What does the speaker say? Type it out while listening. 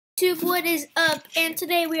YouTube, what is up? And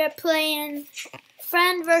today we are playing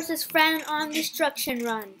friend versus friend on destruction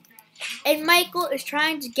run. And Michael is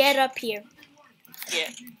trying to get up here.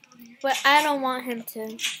 Yeah. But I don't want him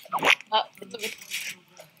to.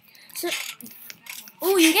 So,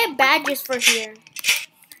 ooh, you get badges for here.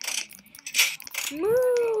 Moo!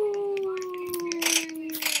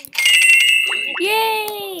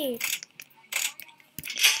 Yay!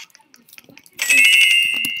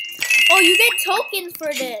 Oh, you get tokens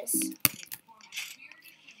for this.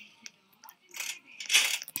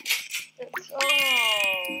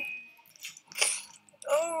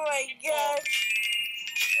 Oh my god.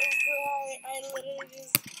 Oh god, I literally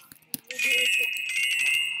just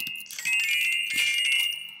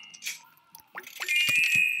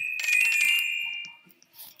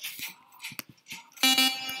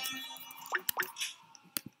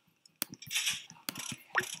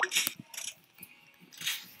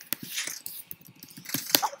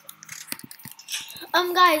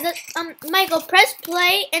Guys, Michael, press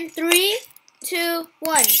play in 3, 2,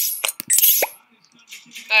 1.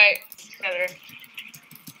 Alright, together.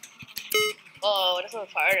 Oh, this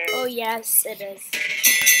one's harder. Oh, yes, it is.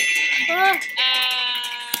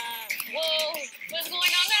 Whoa, what's going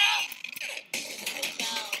on now?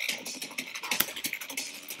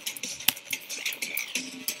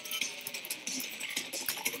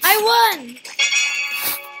 I won!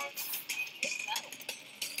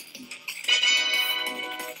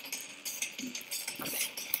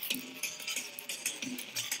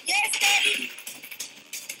 Yes, Daddy!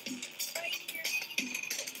 Right here.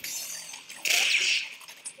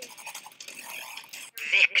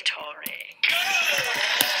 Victory!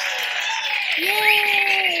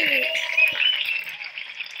 Yay!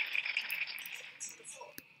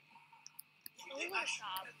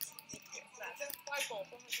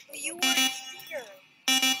 You weren't here.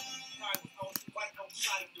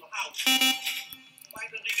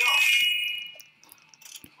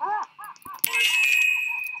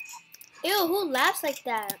 Ew, who laughs like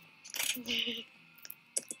that? I'm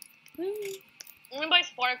gonna buy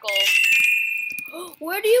Sparkle.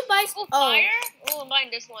 Where do you buy? Oh, fire? Oh, I'm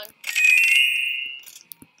buying this one.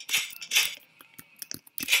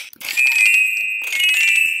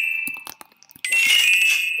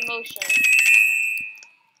 Emotion.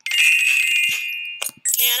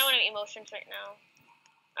 Yeah, I don't want any emotions right now.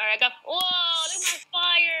 Alright, I got. Whoa, look at my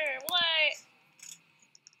fire! What?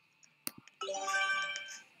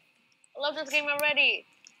 I love this game already.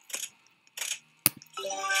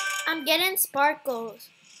 I'm getting sparkles.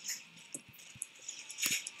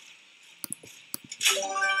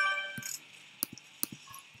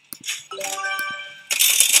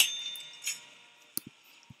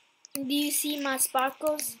 Do you see my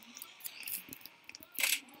sparkles?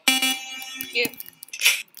 Yeah.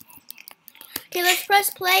 Okay, let's press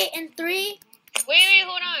play in 3. Wait,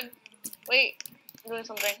 hold on. Wait, I'm doing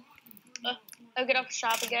something. I'll get off the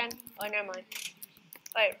shop again. Oh, never mind.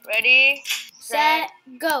 Alright, ready, Set,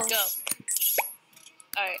 go. go.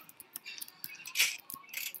 Alright.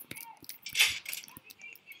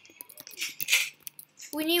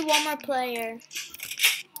 We need one more player.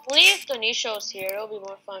 Leave Donishos here. It'll be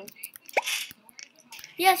more fun.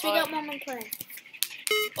 Yes, we got one more player.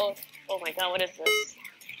 Oh my god, what is this?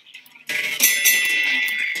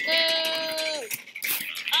 Dude!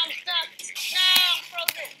 I'm stuck! No, I'm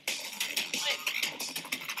frozen! Wait.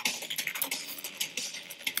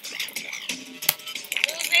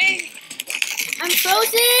 Moving! I'm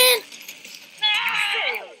frozen! No!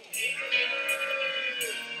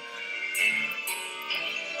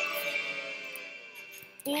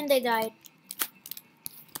 And they died.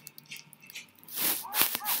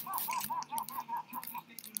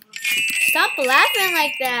 Stop laughing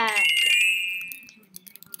like that.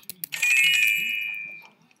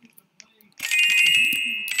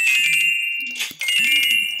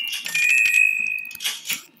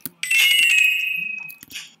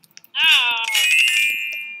 Ah!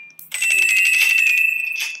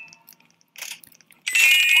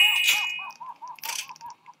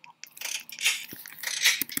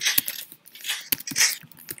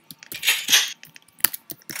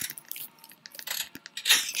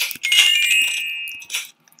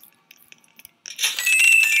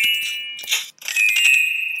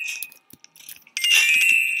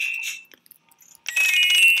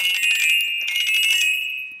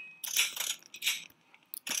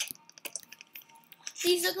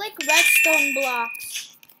 These look like redstone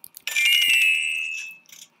blocks.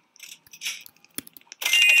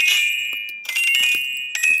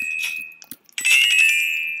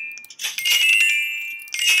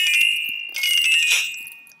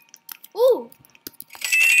 Ooh!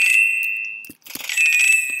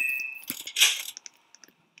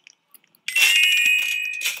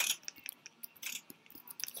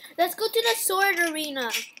 Let's go to the sword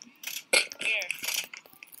arena. Here.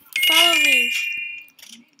 Follow me.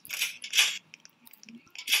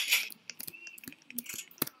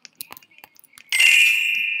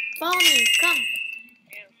 Follow me. Come.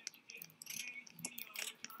 Damn.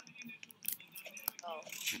 Oh.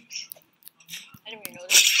 I didn't even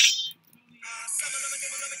notice.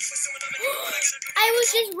 I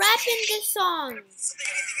was just rapping this song.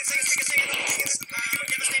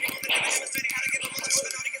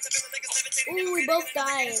 Ooh, we both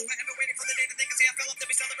died.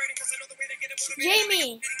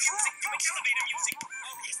 Jamie.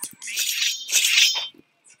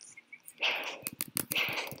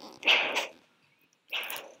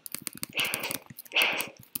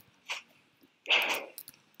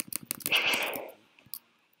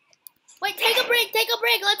 Wait, take a break. Take a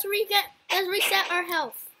break. Let's reset our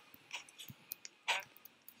health.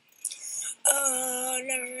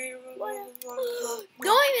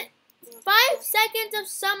 Don't even. 5 seconds of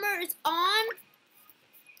summer is on.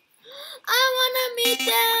 I wanna meet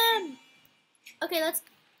them. Okay, let's.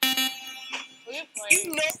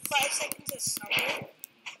 You know 5 seconds of summer?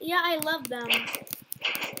 Yeah, I love them.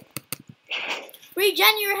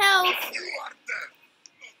 Regen your health.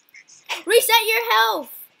 Reset your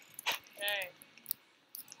health. Okay.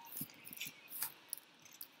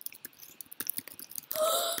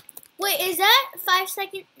 Wait, is that 5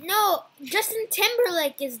 seconds? No, Justin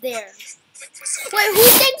Timberlake is there. Wait, who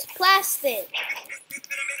thinks plastic?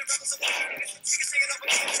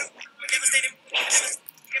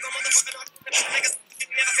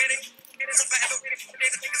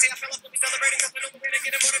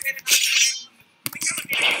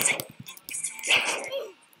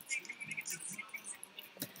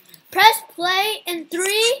 Press play in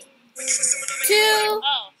 3, 2,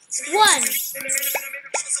 1.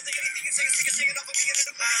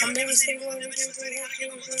 I'm never saying one. I just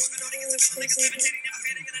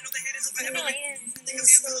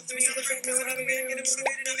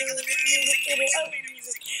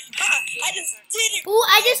did it. Ooh,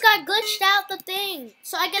 I just got glitched out the thing,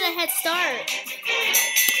 so I get a head start.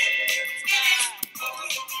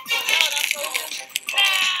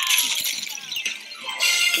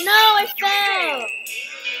 No, I fell.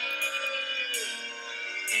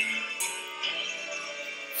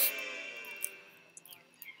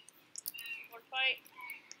 More fight.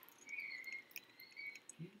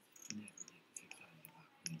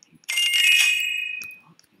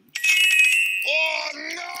 Oh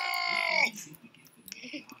no!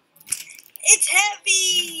 It's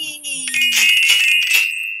heavy.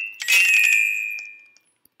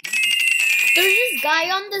 There's this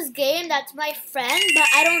guy on this game that's my friend, but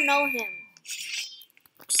I don't know him.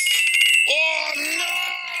 Oh no!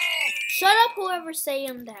 Shut up, whoever's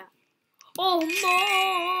saying that. Oh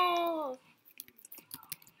no!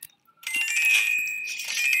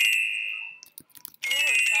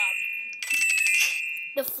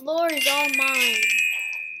 The floor is all mine.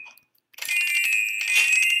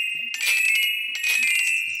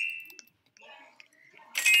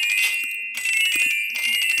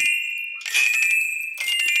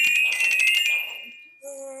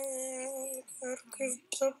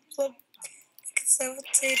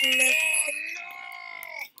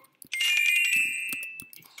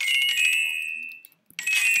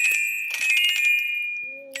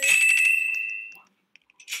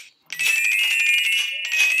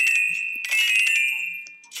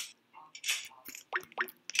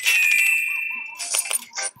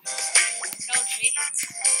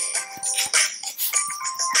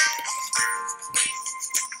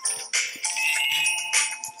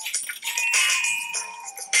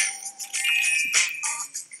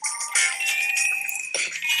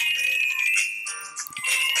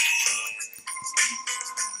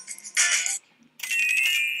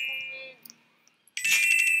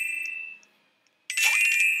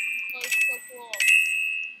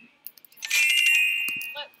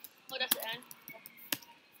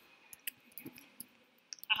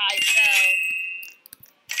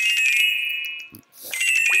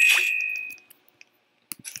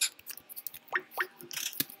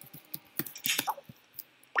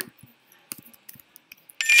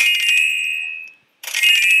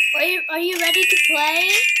 Are you ready to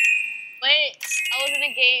play? Wait, I was in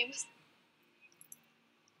a game.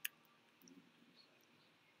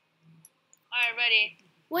 Alright, ready.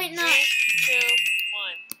 Wait, no. 3, 2,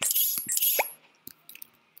 1.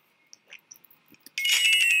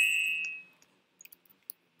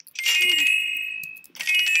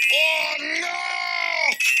 Oh no!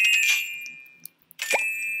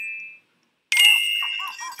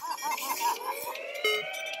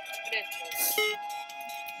 What is this?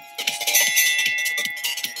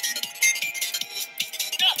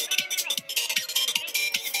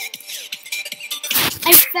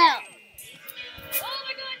 I fell. Oh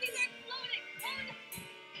my god, these are exploding! Oh my god.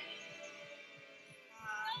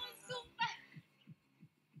 That was so fast.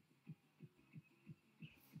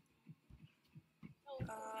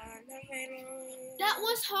 That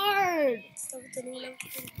was hard.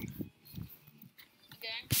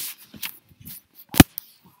 Again.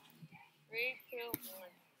 3, 2,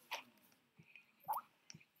 1.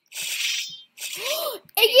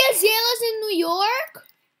 Iggy Azalea's in New York?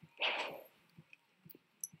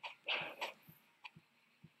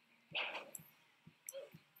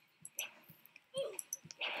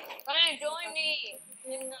 Ryan, join me.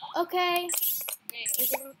 Okay.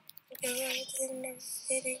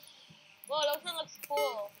 Whoa, those one looks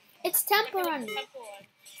cool. It's Temple Run. Temple Run.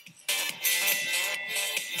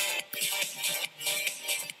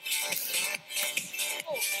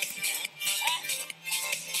 Oh.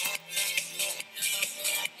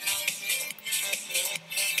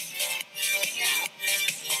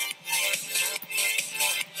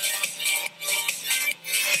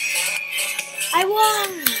 I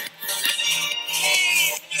won.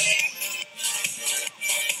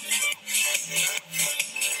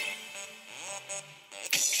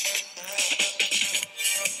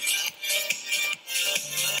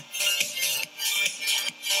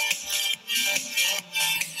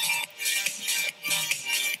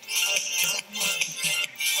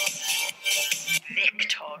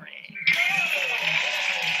 Victory.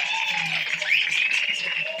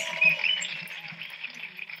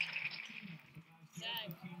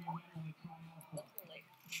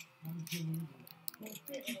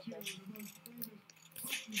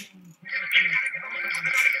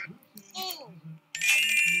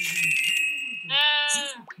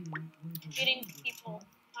 Hitting people.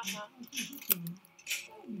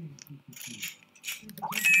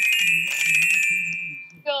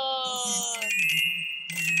 Good.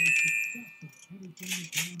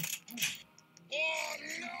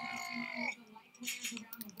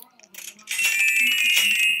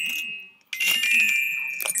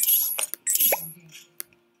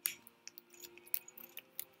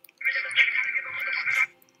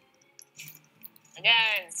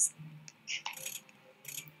 Again.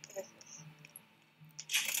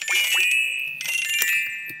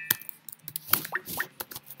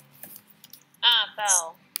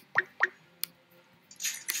 Fell.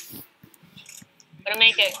 Gonna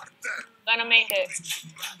make it. Gonna make it.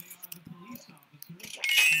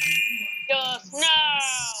 Just no!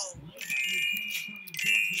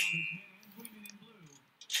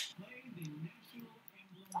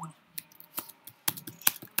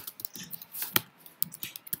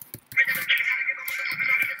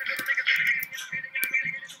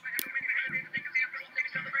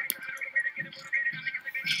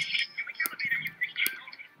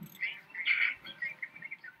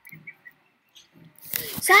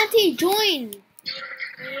 Santi, join.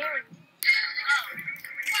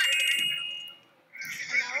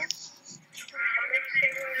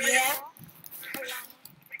 Yeah.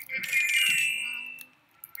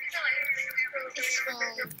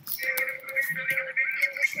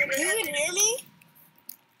 You can hear me?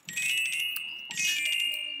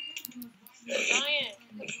 Ryan,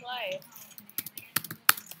 good play.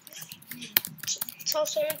 Tell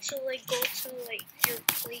someone to like go to like your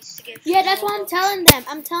place to get. Yeah, that's what I'm telling them.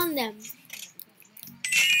 I'm telling them.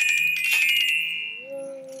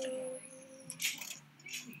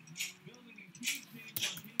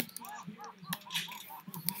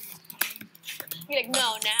 You're like,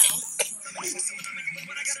 no, now.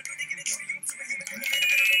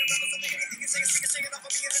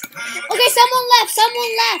 Okay, someone left.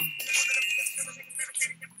 Someone left.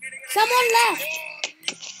 Someone left.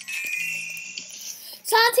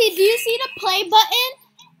 Santi, do you see the play button?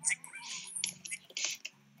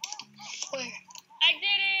 Where? I did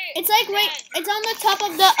it! It's like right. It's on the top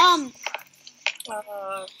of the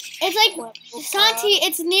It's like Santi.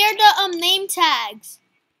 It's near the name tags.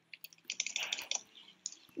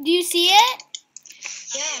 Do you see it?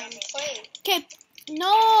 Yeah, I'm playing. Okay.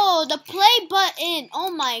 No, the play button. Oh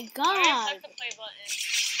my Alright, god. press the play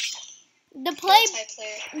button. The play.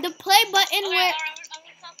 Multiplayer. The play button Okay, where. alright, I'm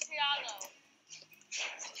gonna talk to Thiago.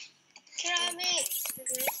 Get on me.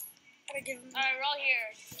 Gotta give him. Alright, we're all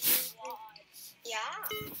here. Yeah.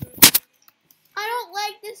 I don't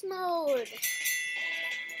like this mode.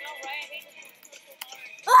 No, right? I hate this one so hard.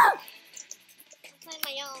 Oh! I'm playing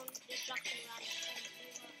my own destruction run.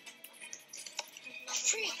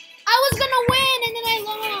 I was gonna win and then I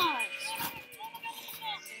lost.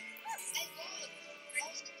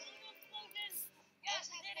 Yes,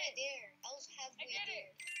 I did it. I was I halfway did there.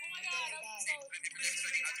 it. Oh my god, I'm so...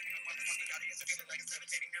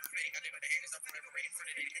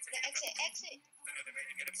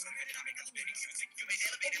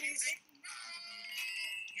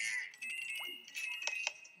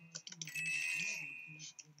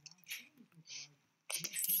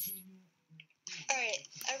 Alright,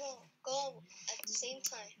 everyone go at the same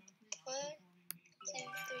time. 1, 2,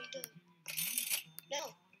 3, go. No.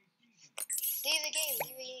 Leave the game.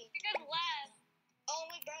 You guys left. Oh,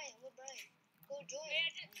 I'm with Brian. Go join.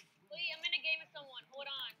 Wait, I'm in a game with someone. Hold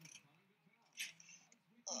on.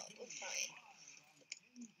 Oh, with Brian.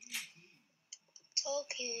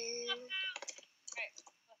 Token. Right.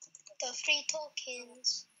 The free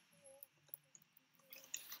tokens.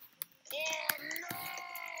 Yeah, no!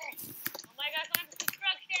 Oh my gosh, I'm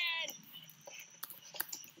construction.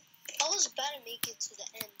 I was about to make it to the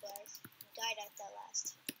end, but I died at that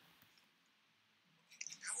last.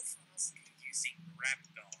 Using rap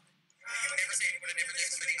doll.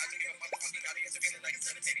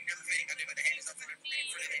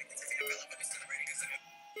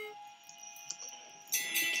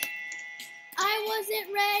 I wasn't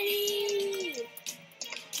ready.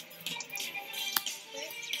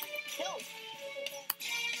 No.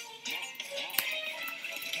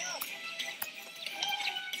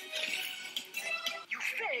 You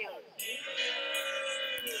failed.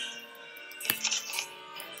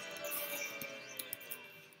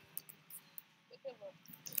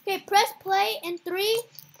 Okay, press play in 3,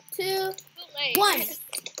 2, Too late. 1. I'm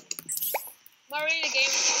already in the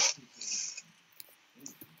game.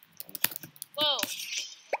 Whoa.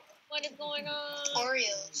 What is going on?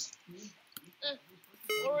 Oreos.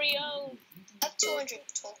 Oreo. I have 200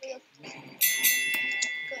 tokens.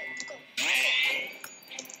 Go.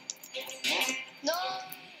 No!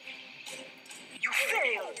 You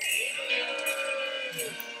failed.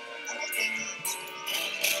 I like that game.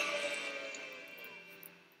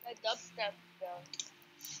 That dubstep though.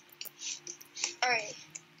 Alright.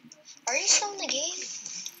 Are you still in the game?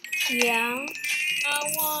 Yeah. I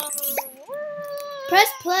want.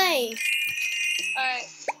 Press play. Alright.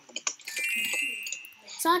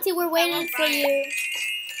 Santi, we're waiting for you.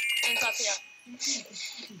 And top here.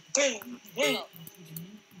 Whoa.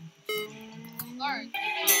 Alright.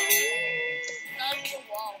 That's the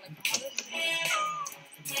wall. Like, how does it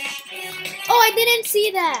Oh, I didn't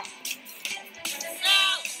see that. No!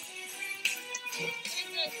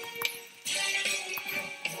 Jesus.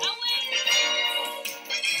 I win!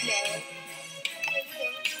 No.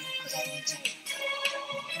 Because I need to.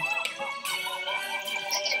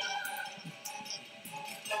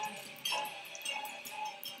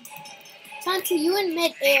 Santi, you in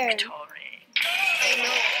mid-air. I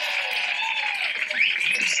know.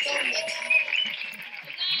 I'm still making.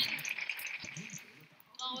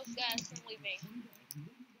 Oh, it's gas. I'm leaving.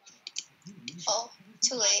 Oh,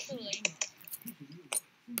 too late. Too late.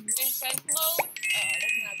 Intense mode? Oh,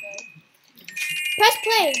 that's not good. Press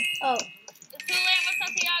play. Oh. It's too late. I'm with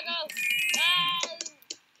Santiago.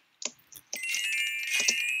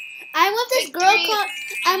 I'm with this girl called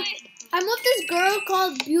I'm with this girl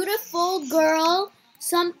called Beautiful Girl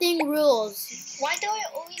Something Rules. Why do I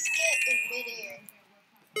always get in midair?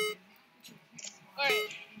 Alright.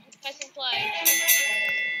 I'm pressing play.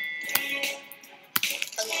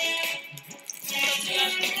 Hello?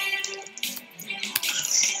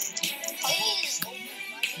 Please open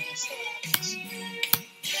my face.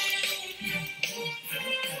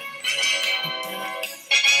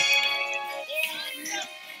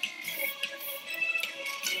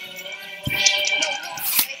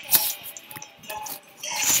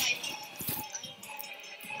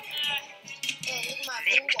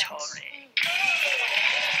 Victory.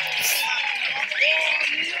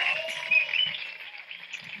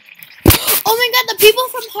 Oh my god, the people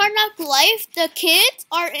from Hard Knock Life, the kids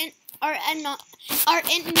are in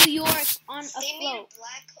New York on a They made float. a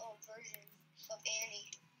black version of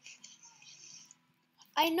Annie.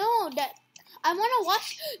 I know that. I want to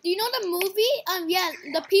watch. Do you know the movie? Yeah,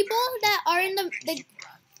 the people that are in the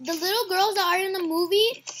little girls that are in the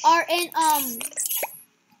movie are in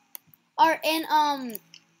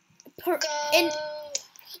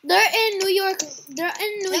they're in New York. They're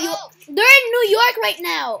in New York. They're in New York right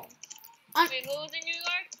now. Wait, who's in New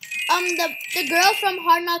York? The girl from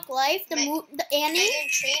Hard Knock Life, the Annie. Megan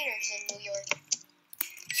Trainor's in New York.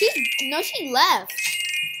 She left.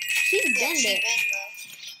 She's been there. She been left.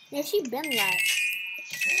 Yeah, she been left.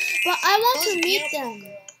 But I want to meet them.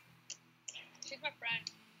 Girl? She's my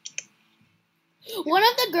friend. One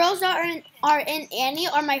of the girls that are in Annie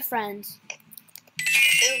are my friends.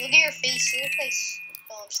 Look at your face. Look like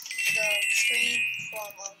the screen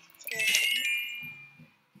from Scary Movie.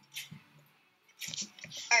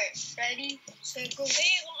 Alright, ready, set, go. Hey,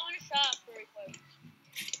 I want to shop very quick.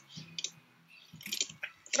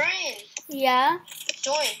 Brian, Yeah?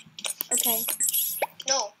 join. Okay.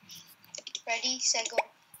 No. Ready, set, go.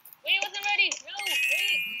 Wait, I wasn't ready. No,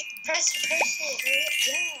 wait. Press it. Hurry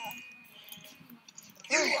up.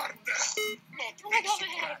 Yeah. You are the Oh my god, my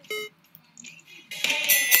head.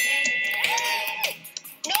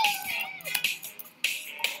 No. No!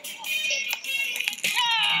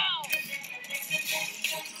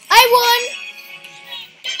 I won!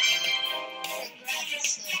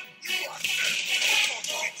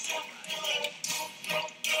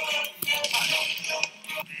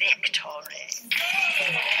 victory.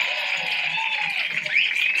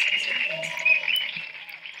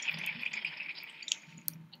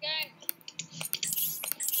 Again.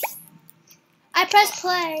 I pressed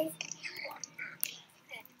play. I'm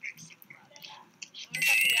gonna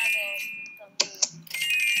talk to Yago.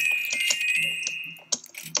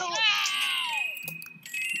 Oh, No!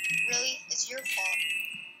 really? It's your fault.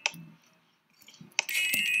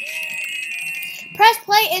 Press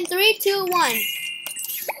play in 3, 2, 1. I'm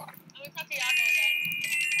gonna talk to Yago again.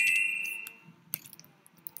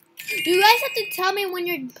 You guys have to tell me when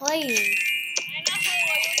you're playing. I know, I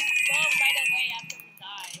wouldn't go right away after we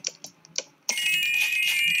die.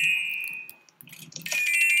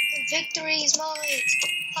 Victory is mine.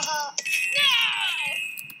 Haha. No!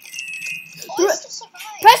 Oh, I still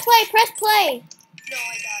survived. Press play, press play. No,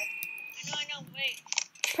 I died. I know, wait.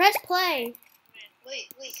 Press play. Wait.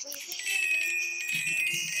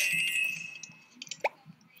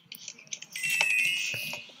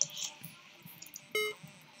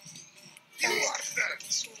 You are the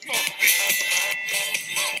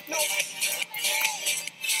No.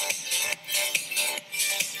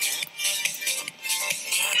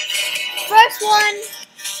 First one.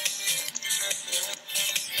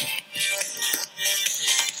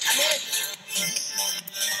 I'm in.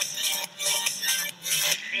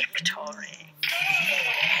 victory.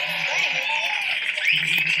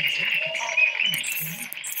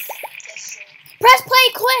 Press play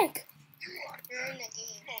quick. You're in a game.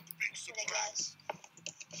 I guess.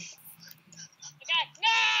 Okay,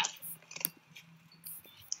 no!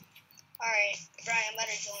 Alright, Brian, let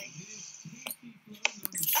her join.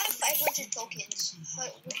 I have 500 tokens.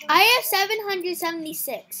 I have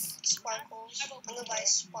 776. Sparkles. I'm gonna buy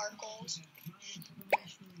sparkles.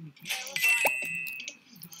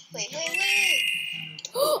 Wait.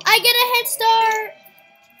 I get a head start.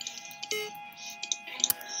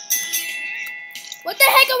 What the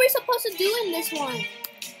heck are we supposed to do in this one?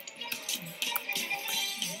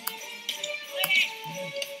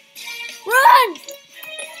 Run!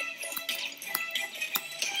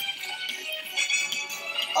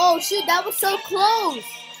 Oh shoot, that was so close.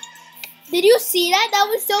 Did you see that? That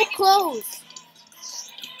was so close.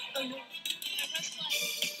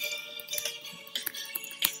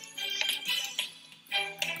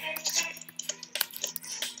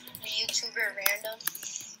 YouTuber random.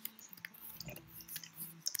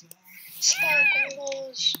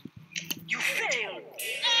 Sparkles. You failed.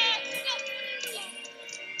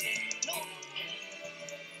 No.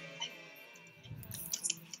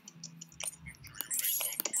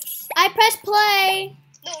 I press play.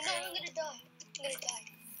 No, I'm gonna die.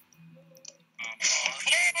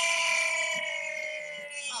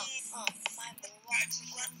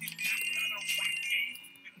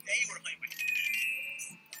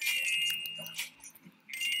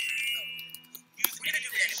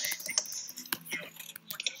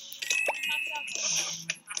 My boy.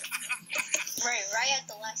 Right at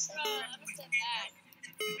the last Bro, second. I'm so bad.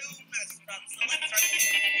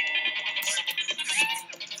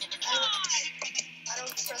 I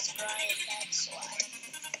don't trust Brian, that's why.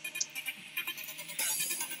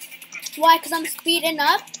 Why? Because I'm speeding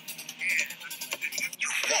up?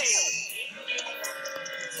 Yes.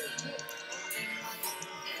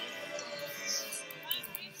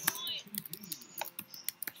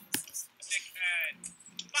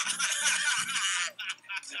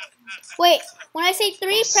 Wait, when I say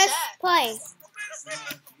 3, Who's press that? play.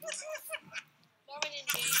 Norman in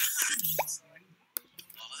game.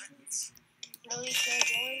 No, you can't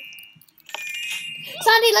join.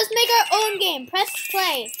 Santi, let's make our own game. Press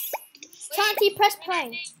play. Santi, press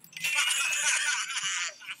play.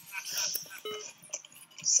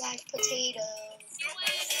 Sack potato.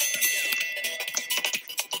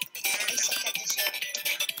 I suck at this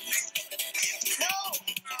one. No!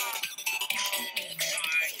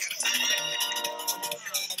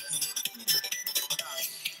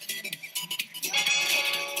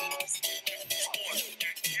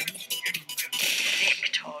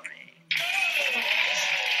 Victory.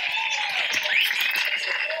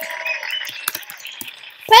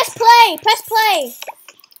 Press play. Press play.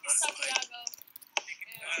 Let's talk to Yago.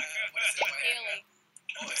 Haley.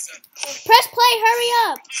 Press play, hurry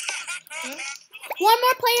up. Hmm? One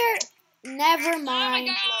more player. Never Oh my mind.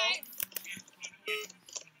 god.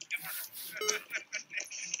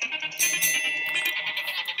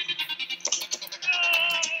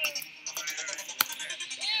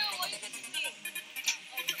 Ew, why you touching me?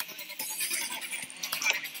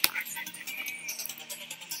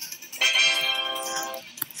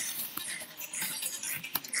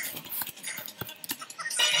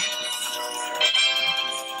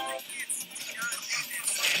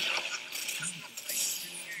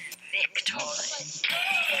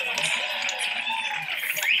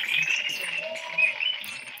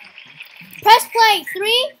 Press play.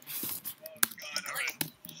 3.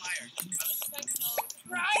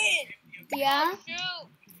 Brian! Yeah. Shoot!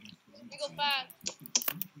 We go back.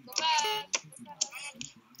 Go back. Go back.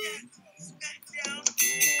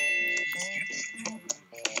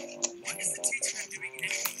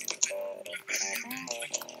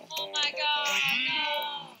 Oh my god, no!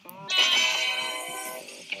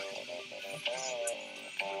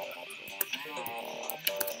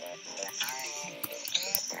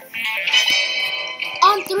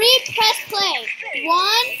 On 3, press play. 1.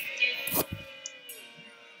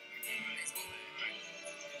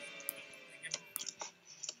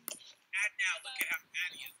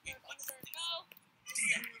 No!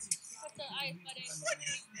 Put the ice button.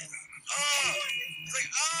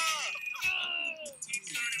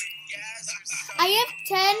 I have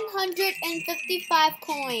 1,055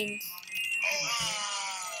 coins.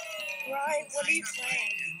 Brian, what are you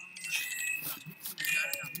playing?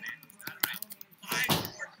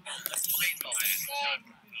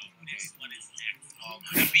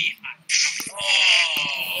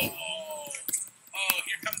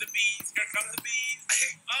 Here come the bees. Here come the bees.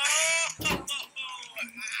 Oh,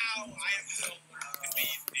 ow. I am so allergic to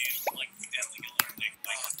bees, dude. Like, deadly allergic.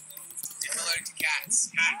 Like, I'm allergic to cats.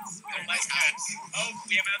 Cats. I don't like cats. Oh,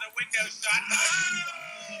 we have another window shot. Oh,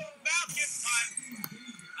 Falcon punch.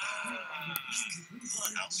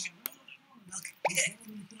 Oh, shit.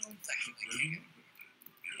 It's actually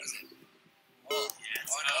was it? Oh, yes.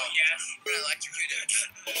 Oh, no, yes. We're electrocuted.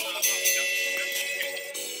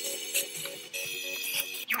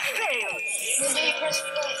 You failed. When do you press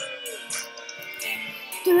play?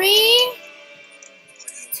 3,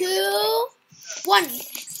 2, 1.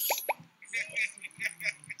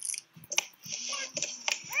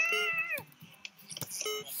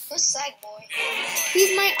 Who's Sackboy?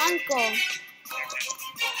 He's my uncle.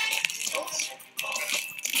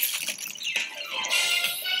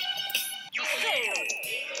 You failed.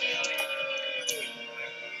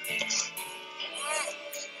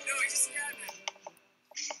 No, he just grabbed it.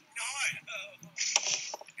 No,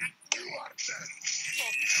 you are dead.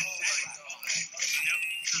 Oh my god. No,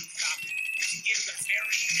 stop it. It's a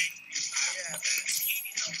very angry style. Yeah, man.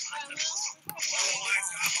 Oh my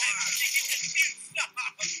god.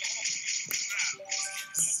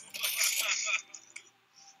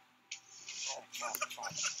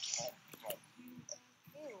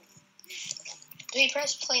 Do we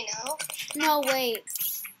press play now? No, wait.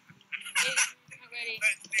 I'm ready.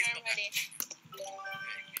 I'm ready.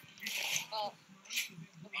 Oh. Oh,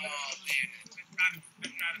 man. I'm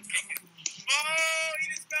trying to take it. Oh, he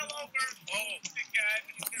just fell over. Oh, big guy.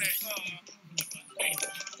 He's gonna.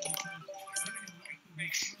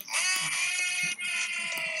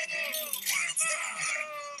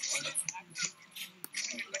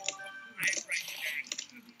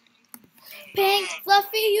 Pink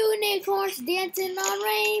fluffy unicorns dancing on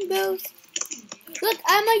rainbows. Look,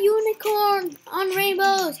 I'm a unicorn on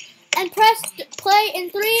rainbows. And press play in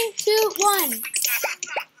 3, 2, 1. Don't even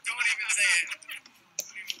say it.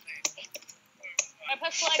 I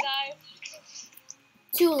press play, guys.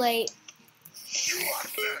 Too late. You are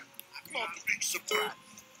dead. I'm not a big surprise.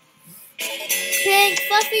 Pink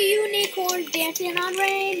fluffy unicorns dancing on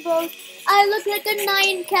rainbows. I look like a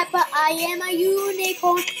 9 kappa. I am a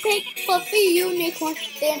unicorn. Pink fluffy unicorn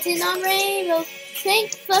dancing on rainbows.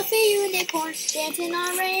 Pink fluffy unicorns dancing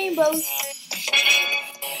on rainbows.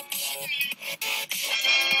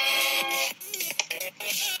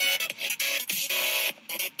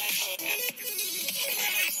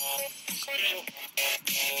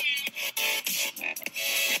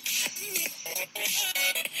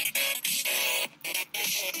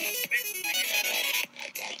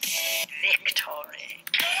 Victory.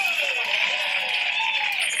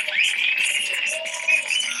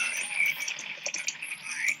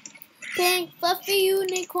 Pink fluffy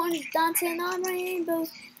unicorns dancing on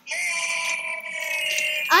rainbows.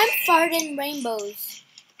 I'm farting rainbows.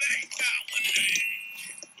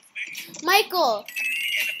 Michael,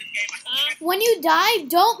 Huh? when you die,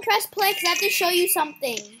 don't press play because I have to show you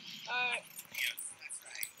something. Alright.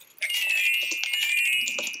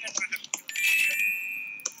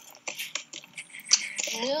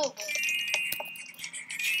 Noob.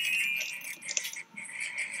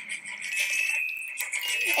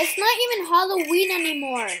 It's not even Halloween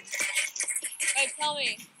anymore. Alright, tell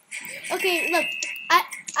me. Okay, look.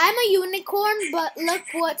 I'm a unicorn, but look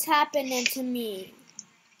what's happening to me.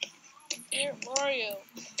 Where are you?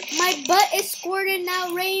 My butt is squirting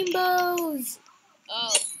out rainbows.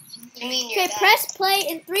 Oh. You mean you're Okay, bad? press play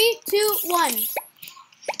in 3, 2, 1.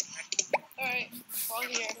 Alright. We're all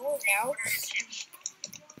here. Now.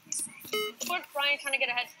 Of course, Brian trying to get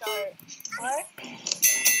a head start. What?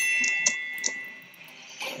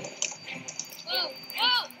 Whoa!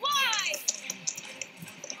 Whoa! Why?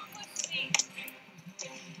 Push me.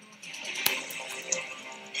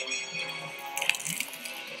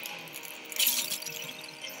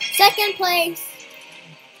 Second place.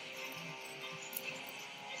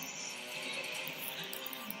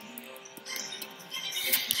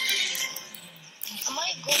 Am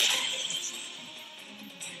I good?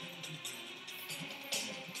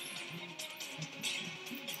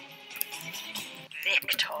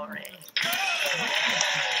 Victory.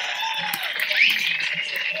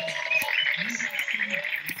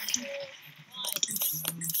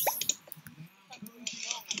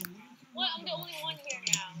 What? I'm the only one here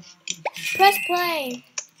now. Press play.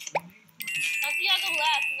 That's the other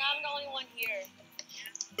left. Now I'm the only one here.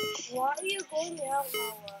 Why are you going out,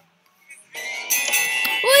 Noah?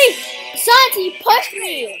 Wait, Santi, push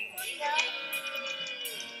me.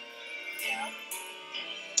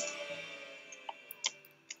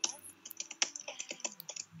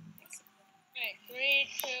 Okay, 3,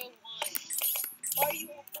 2, 1. Why are you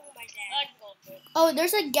helping my dad? Let's go for it. Oh,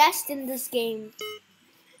 there's a guest in this game.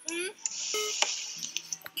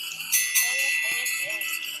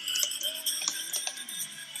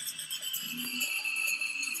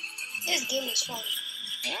 This game is fun.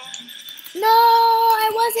 No,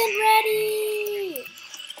 I wasn't ready.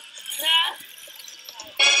 Nah.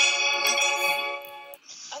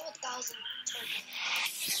 I have 1,000 turkey.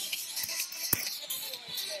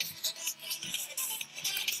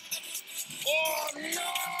 Oh no!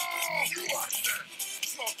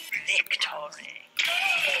 Victory.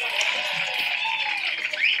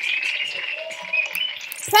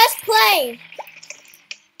 Press play.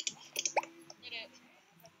 Did it.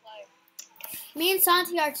 Let's play. Me and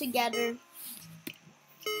Santi are together.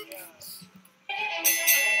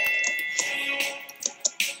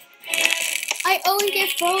 I always get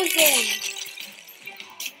frozen.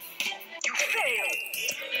 You failed.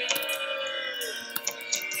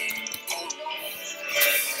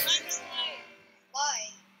 Why?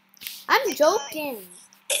 I'm joking.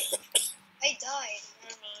 I died.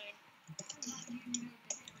 Never mind.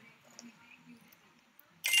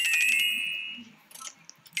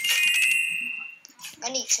 I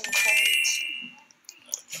need some coins.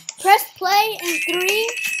 Press play in 3,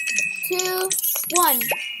 2, 1.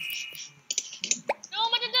 No,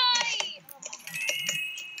 I'm gonna die! Oh my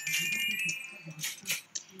god.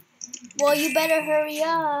 Well, you better hurry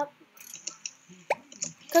up.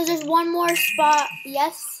 Because there's one more spot.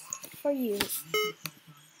 Yes, for you.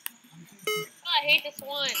 Oh, I hate this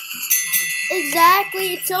one.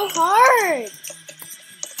 Exactly. It's so hard.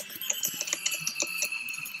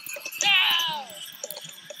 No!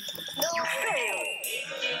 No.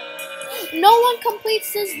 No one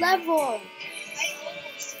completes this level. I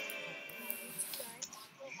almost.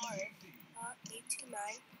 So hard.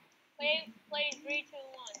 829. Play 3, 2,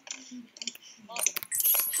 1.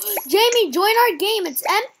 Oh, Jamie, join our game. It's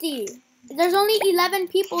empty. There's only 11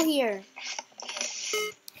 people here.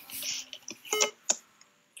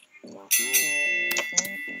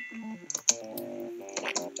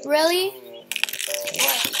 Really?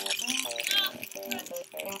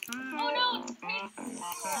 oh no!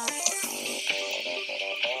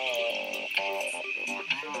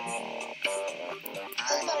 I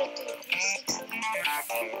was about to do 360.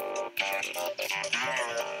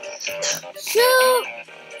 Shoot!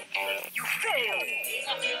 You failed.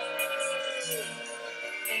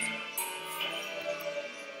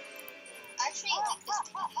 Actually, like this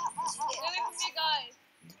game. Get away from me, guys.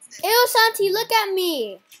 Ew, Santi, look at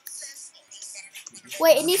me.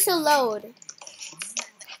 Wait, it needs to load.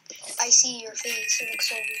 I see your face. It looks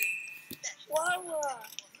so weird. Wow.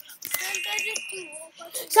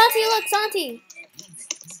 Santi, look, Santi.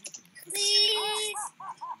 Please.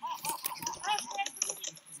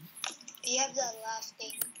 You have that last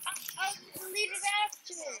thing. I'll delete it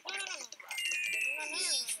after.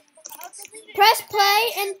 Press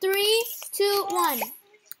play in 3, 2, 1.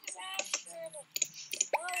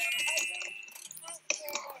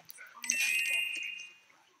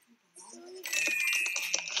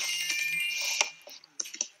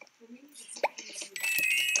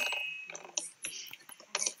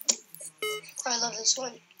 this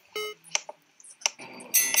one.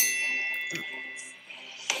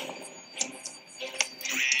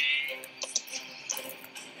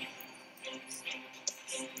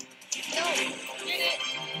 No, did it.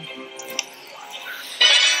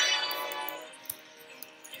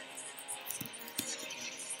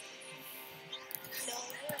 No,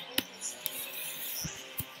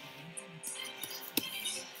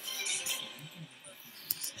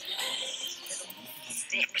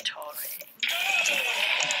 Victory.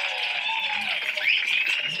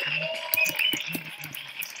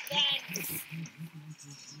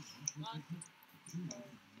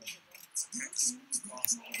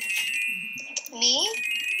 me?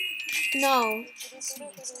 No.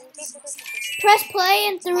 Press play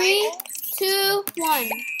in 3, Michael? 2, 1.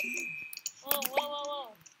 Whoa, whoa, whoa, whoa.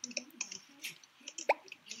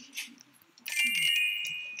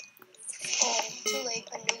 Oh, too late.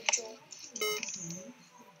 A neutral.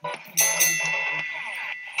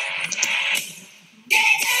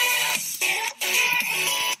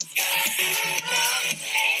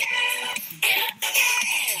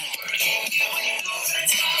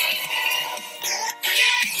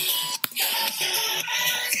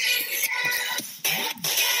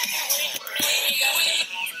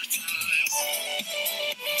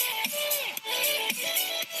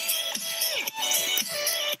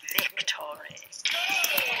 Victory.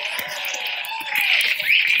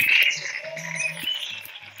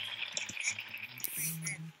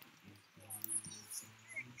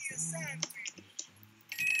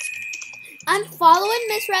 I'm following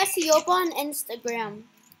Miss Rassiopa on Instagram.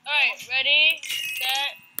 Alright, ready,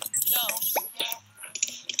 set,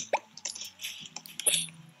 go.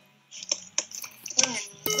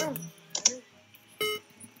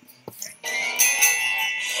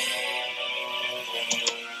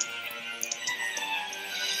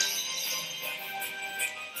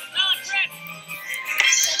 No, Trent!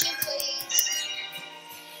 Second place.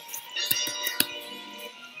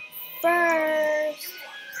 First.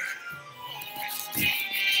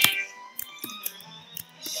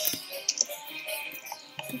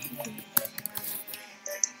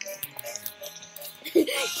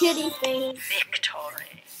 Kitty face.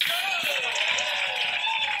 Victory.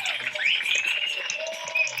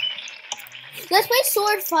 Let's play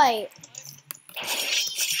sword fight.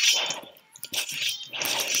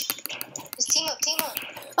 Just team up, team up.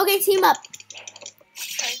 Okay, team up.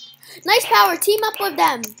 Nice power. Team up with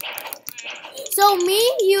them. So me,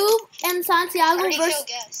 you, and Santiago Already versus killed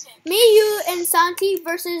Guess. me, you, and Santi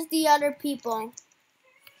versus the other people.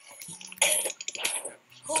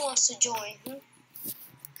 Who wants to join?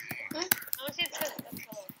 I want to see the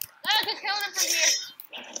pillow. Ah, just kill them from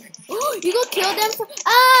here. You go kill them. Help!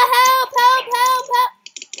 Help! Help! Help!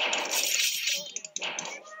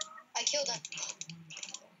 I killed him.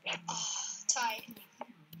 Ah, tie.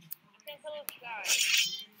 I can't kill this guy.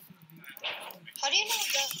 How do you know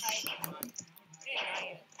that tie?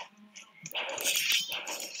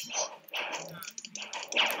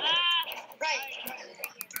 Ah! Right.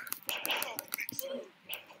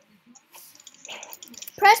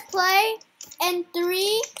 Press play in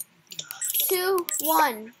 3, 2,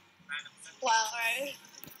 1. Wow. Alright.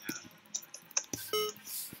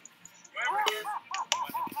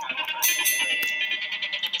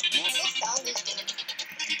 Who found this game?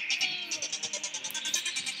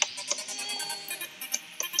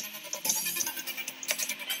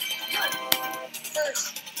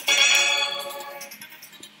 First.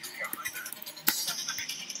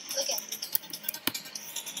 Look at me.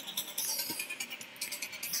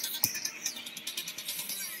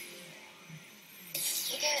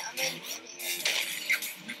 Look at it, I'm in here.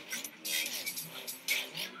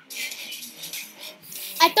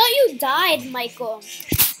 I thought you died, Michael.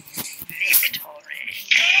 Victory.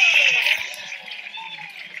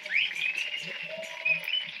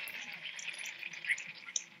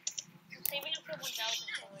 I'm saving up to 1,000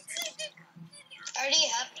 points. I already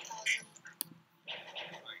have 1,000.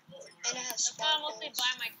 And I have That's why I smart mostly goals.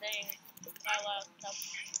 buy my thing. Buy a lot of stuff.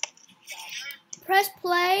 Press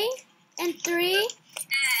play in 3,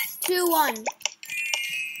 2, 1.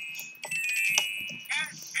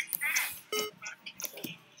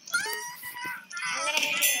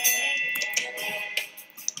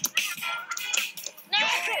 No!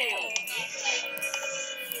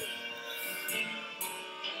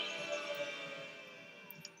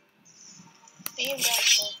 Me and Brad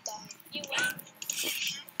both died. You win.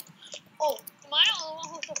 Oh, Am I the only one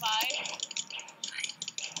who survived?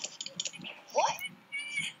 what?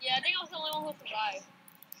 Yeah, I think I was the only one who survived.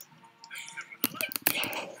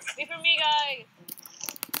 Wait for me, guys.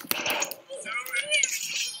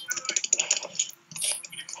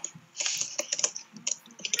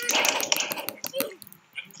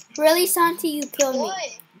 Really, Santi, you killed me.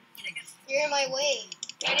 What? You're in my way.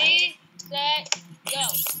 Ready, set, go.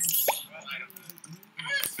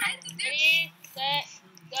 3, set,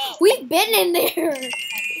 go. We've been in there.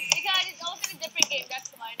 Because it's also a different game.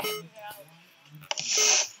 That's why I didn't figure it out.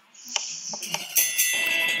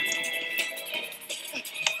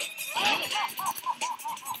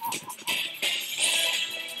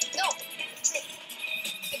 No.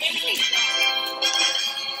 The game is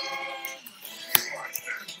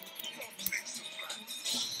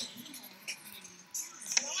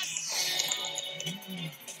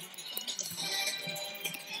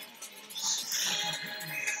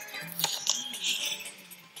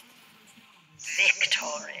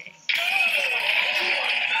Victory.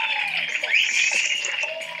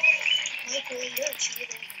 Michael, you're a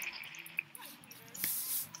cheater.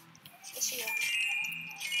 Yes, you are.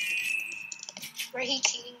 Were he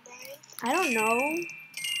cheating, Brian? I don't know.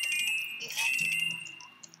 You had to.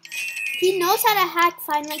 He knows how to hack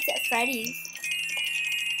Find Likes at Freddy's.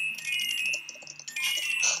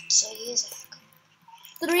 So he is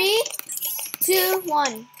a hacker. 3, 2,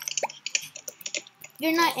 1.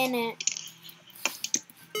 You're not in it.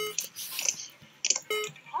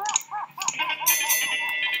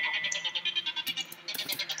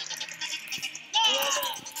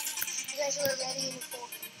 You guys are ready in the fold.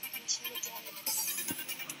 I'm just gonna drive it.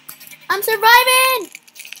 I'm surviving!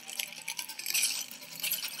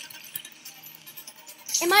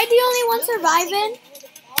 Am I the only one surviving?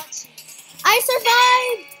 I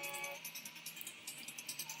survived!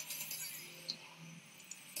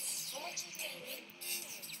 How much is it?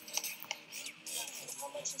 How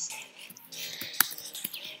much is it?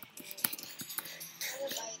 I'm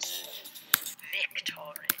gonna buy it.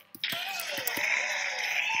 Victory.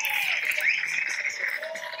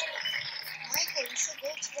 Michael, you should go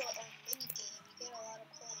to the mini game. You get a lot of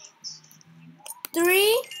coins.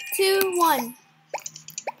 3, 2, 1.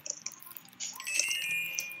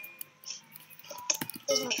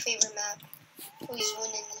 This is my favorite map. Who's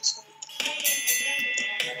winning this one?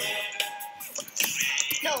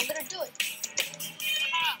 No, I'm gonna do it.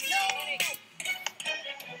 No!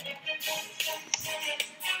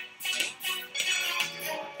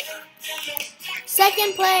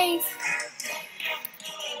 Second place.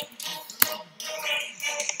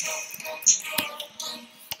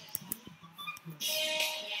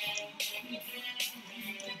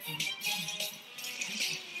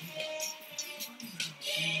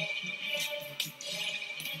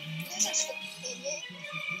 You guys are so idiot.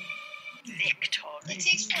 Victory. It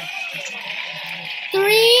takes forever.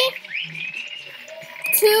 3,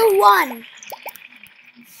 2, 1.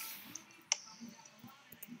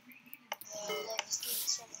 Oh, I love this game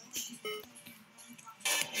so much.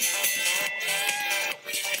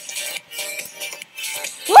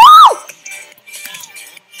 Woo!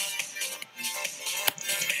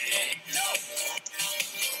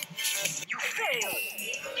 You failed.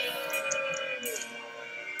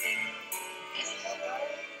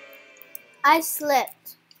 I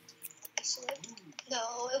slipped. You slipped?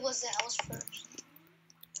 No, it wasn't. I was first.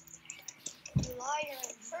 You liar,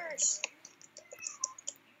 I'm first.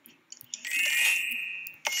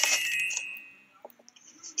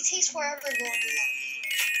 It takes forever going to lobby.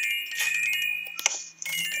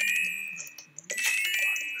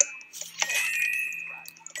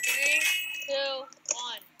 Three, two,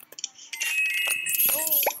 one.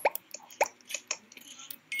 Oh.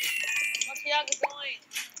 What's the other going?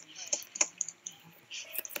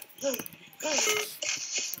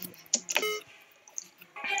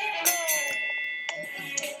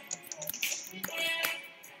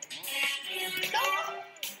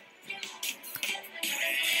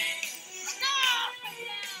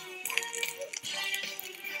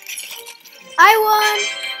 I won.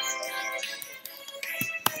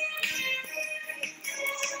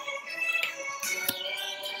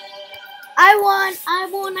 I won. I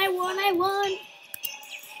won. I won. I won.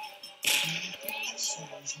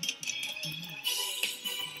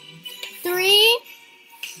 3,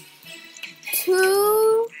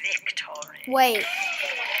 2. Victory. Wait.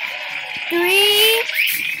 3,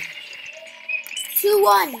 2,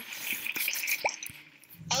 1.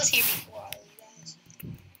 I was here before all you guys.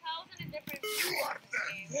 How is it a different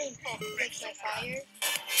Like my fire.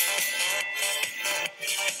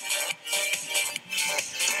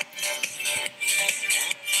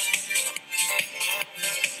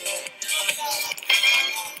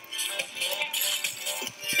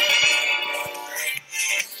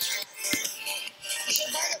 You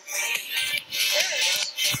should buy the first.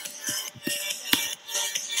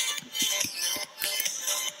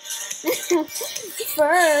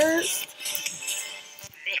 First.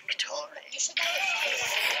 Victory. You should buy the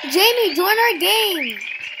fire. Jamie, join our game.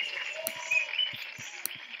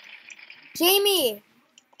 Jamie.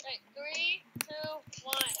 Right, 3, 2,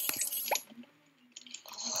 1.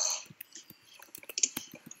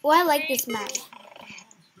 Oh, I like this map.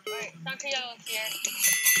 Alright, Santiago is here.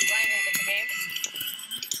 Ryan will get the game.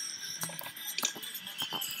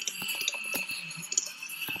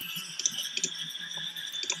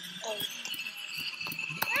 Oh.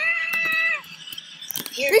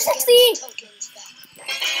 Here, 360. get my tokens back.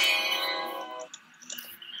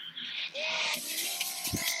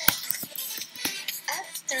 I have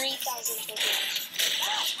 3,000 tokens.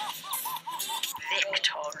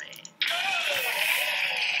 Victory.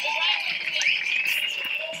 Hey, Ryan, where's the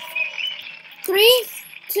game? 3,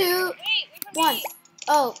 2, Wait for 1. me.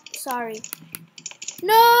 Oh, sorry.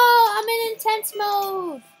 No, I'm in intense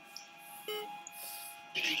mode.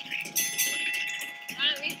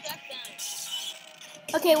 Ryan, reset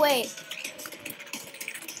them. Okay, wait.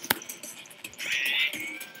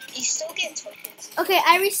 You still get tokens. Okay,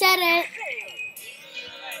 I reset it.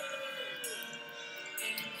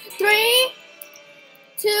 3,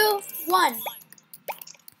 2, 1.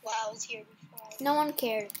 Wow, I was here before. No one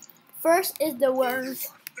cared. First is the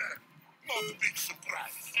worst. Not a big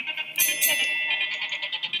surprise.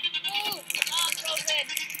 Oh, COVID.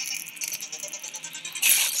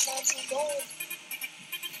 Santi gold.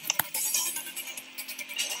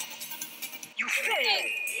 You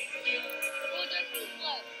failed. Oh, there's 2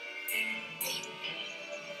 left.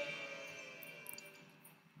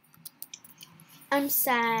 I'm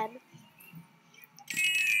sad.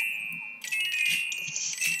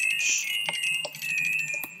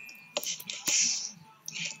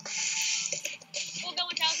 We'll go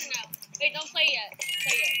 1,000 now. Wait, don't play yet. Don't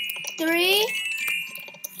play yet. 3,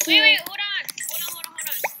 Wait, hold on.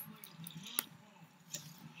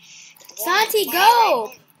 Santi,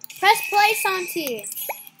 go! Press play, Santi.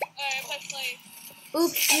 Alright, press play.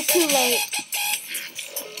 Oops, you're too late.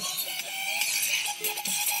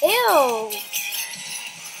 Ew!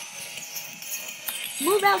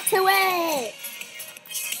 Move out the way!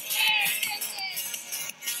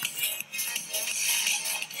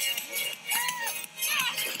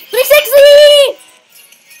 360!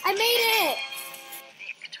 I made it!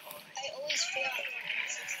 Victory. I always fail.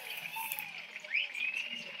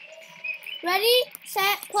 Ready,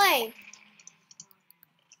 set, play.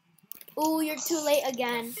 Ooh, you're too late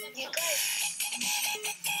again. You guys,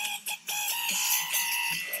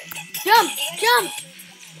 Jump, jump!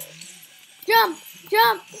 Jump,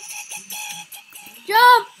 jump!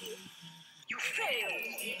 Jump! You failed.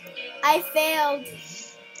 I failed.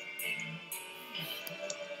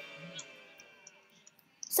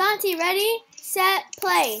 Santi, ready, set,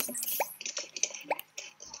 play.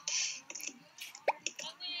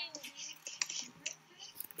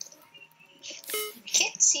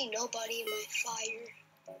 can't see nobody in my fire.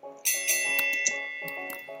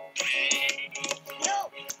 No!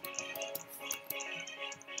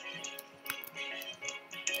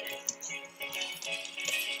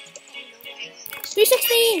 I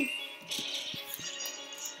 316!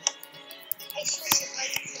 still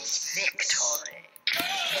survived. Victory.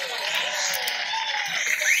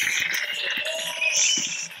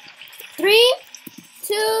 3,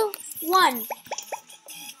 2, 1.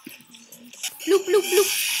 Bloop, bloop, bloop.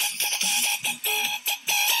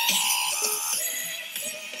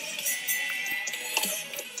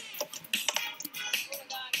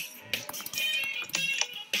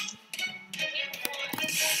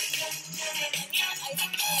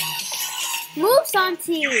 Move,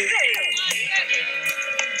 Santi. Failed.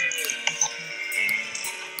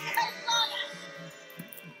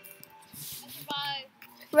 Survive.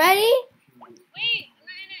 Ready? Wait, I'm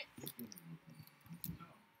not in it.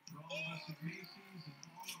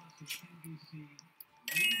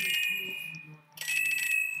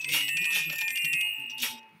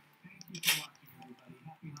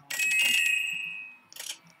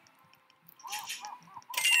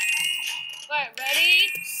 Alright,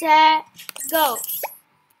 ready? Set, go.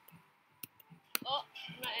 Oh,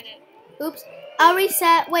 I'm not in it. Oops. I'll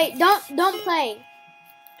reset. Wait, don't play. Alright, I'm not.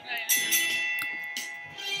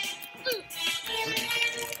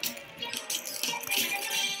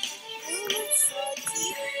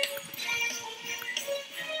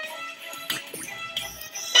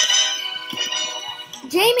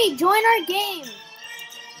 Jamie, join our game.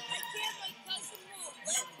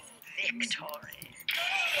 Victory.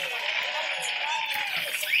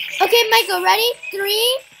 Okay, Michael, ready?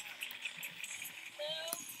 3.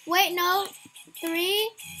 Wait, no.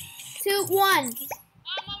 3, 2, 1. I'm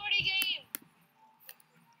already game.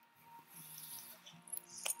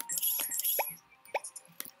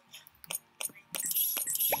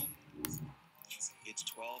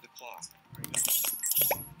 12 o'clock.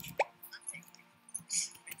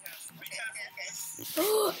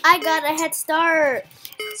 I got a head start.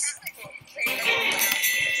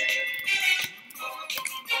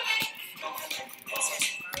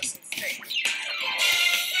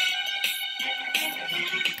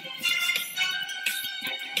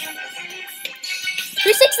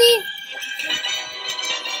 .360.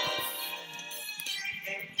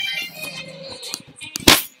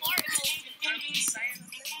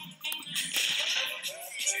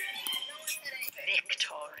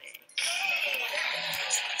 Victory.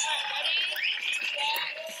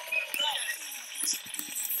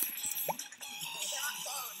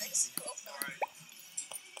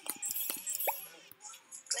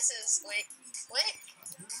 This is wait.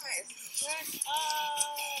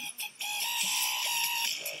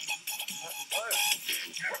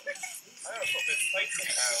 I don't put this plate on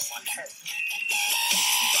my head.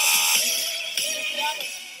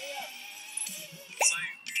 So,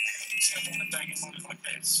 you still want to bang it on like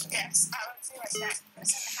this? Yes, I would feel like that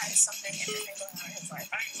person has something interesting going on in his life.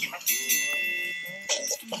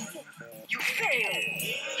 You failed.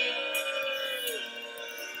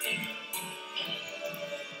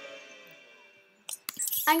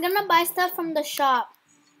 I'm gonna buy stuff from the shop.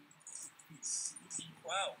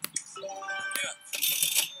 Wow. Yeah.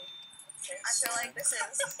 I feel like this is.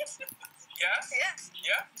 Yeah? Yeah.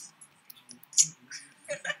 Yeah?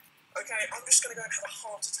 Okay, I'm just gonna go and have a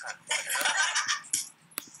heart attack right now.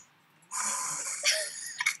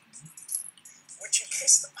 Would you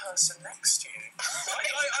kiss the person next to you?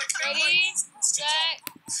 Ready, set,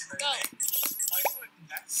 go. I would,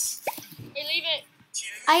 yes. Hey, leave it. Do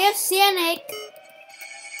you? I have Sonic.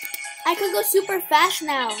 I could go super fast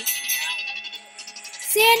now.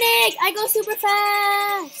 Sonic, I go super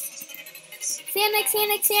fast.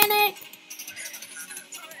 Sonic.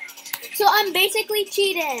 So I'm basically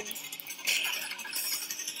cheating.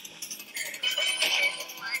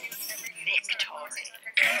 Victory.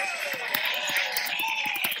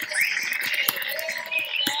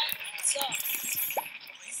 Go.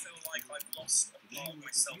 I feel like I've lost a part of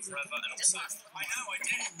myself forever, and also, I know I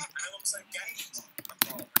did, and I'm also gained a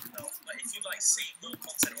part of myself. But if you'd like to see more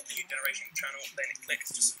content on the New Generation channel, then click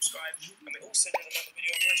to subscribe, and we also did another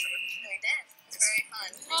video on Retro. We did. It's very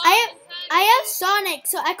fun. I have Sonic,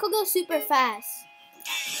 so I could go super fast.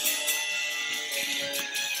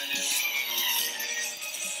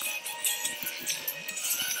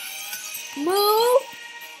 Move.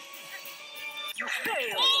 You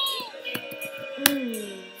failed.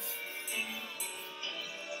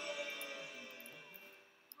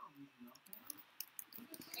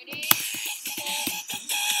 Ready,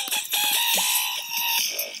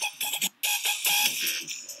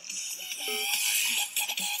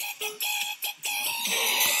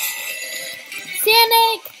 set,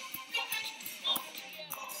 Sonic.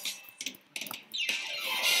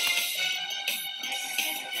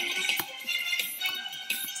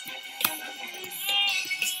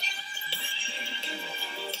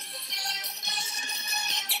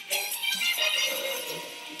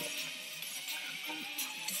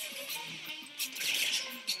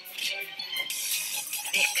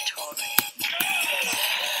 Victory.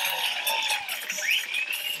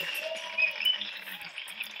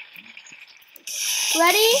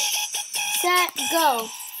 Ready, set, go.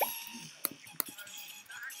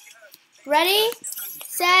 Ready,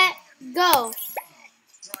 set, go.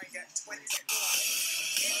 Try and get 20.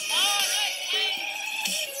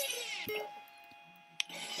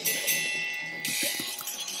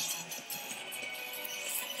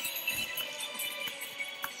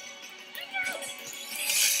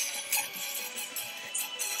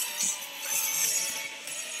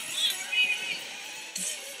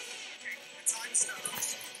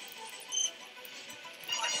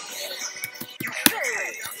 You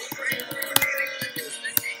failed.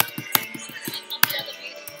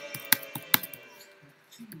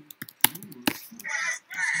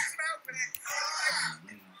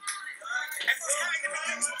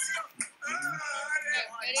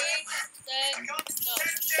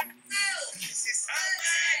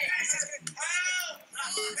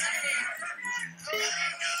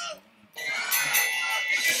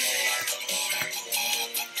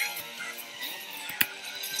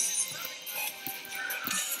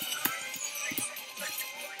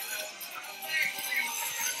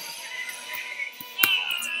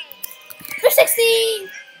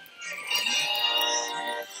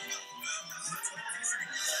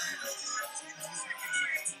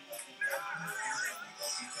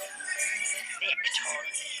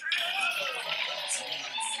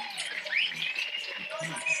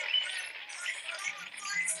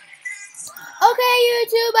 Okay,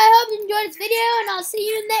 YouTube, I hope you enjoyed this video, and I'll see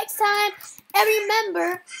you next time. And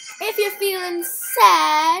remember, if you're feeling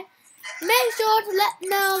sad, make sure to let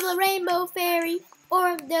know the rainbow fairy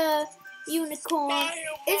or the unicorn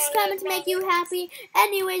is coming to make you happy.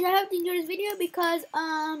 Anyways, I hope you enjoyed this video because,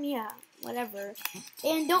 yeah, whatever.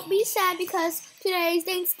 And don't be sad because today is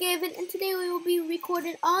Thanksgiving, and today we will be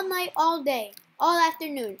recording all night, all day, all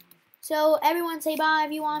afternoon. So everyone say bye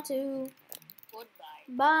if you want to.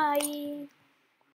 Goodbye. Bye.